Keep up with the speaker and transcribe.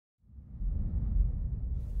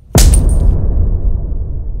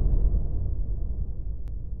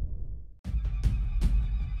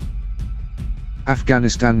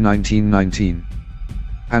Afghanistan 1919.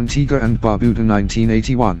 Antigua and Barbuda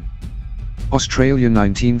 1981. Australia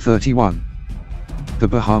 1931. The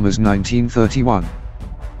Bahamas 1931.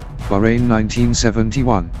 Bahrain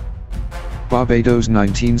 1971. Barbados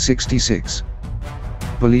 1966.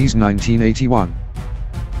 Belize 1981.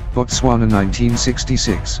 Botswana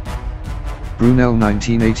 1966. Brunei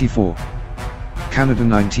 1984. Canada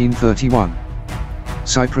 1931.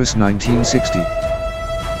 Cyprus 1960.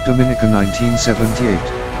 Dominica 1978.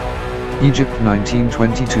 Egypt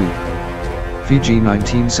 1922. Fiji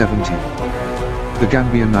 1970. The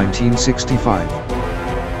Gambia 1965.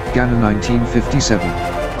 Ghana 1957.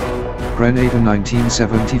 Grenada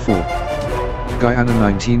 1974. Guyana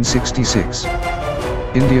 1966.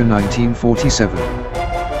 India 1947.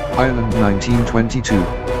 Ireland 1922.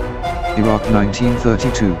 Iraq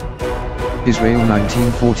 1932. Israel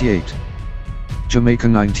 1948. Jamaica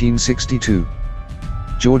 1962.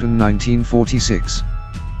 Jordan 1946.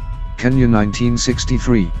 Kenya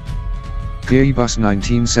 1963. Kiribati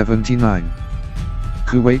 1979.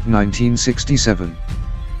 Kuwait 1967.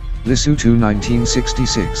 Lesotho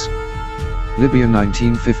 1966. Libya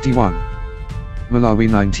 1951. Malawi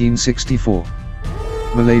 1964.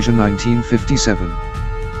 Malaysia 1957.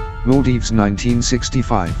 Maldives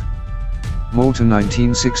 1965. Malta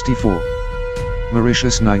 1964.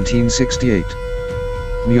 Mauritius 1968.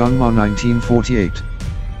 Myanmar 1948.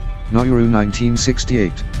 Nauru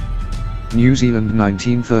 1968. New Zealand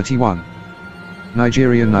 1931.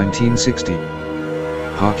 Nigeria 1960.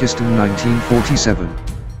 Pakistan 1947.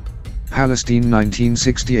 Palestine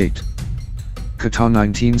 1968. Qatar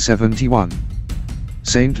 1971.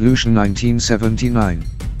 St. Lucia 1979.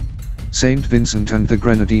 St. Vincent and the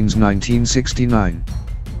Grenadines 1969.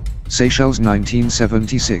 Seychelles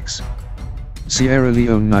 1976. Sierra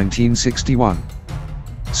Leone 1961.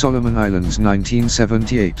 Solomon Islands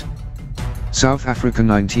 1978. South Africa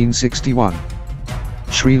 1961.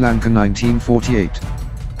 Sri Lanka 1948.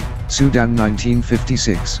 Sudan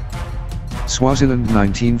 1956. Swaziland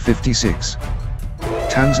 1956.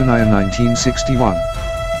 Tanzania 1961.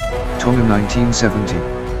 Tonga 1970.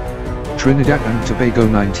 Trinidad and Tobago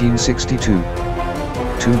 1962.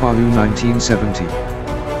 Tuvalu 1970.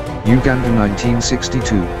 Uganda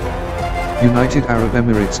 1962. United Arab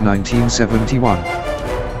Emirates 1971.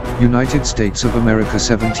 United States of America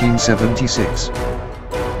 1776.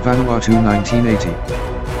 Vanuatu 1980.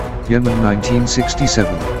 Yemen 1967.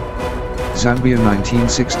 Zambia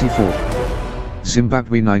 1964.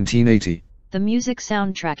 Zimbabwe 1980. The music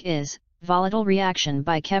soundtrack is Volatile Reaction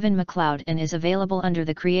by Kevin MacLeod and is available under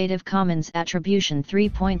the Creative Commons Attribution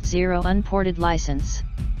 3.0 Unported license.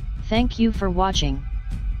 Thank you for watching.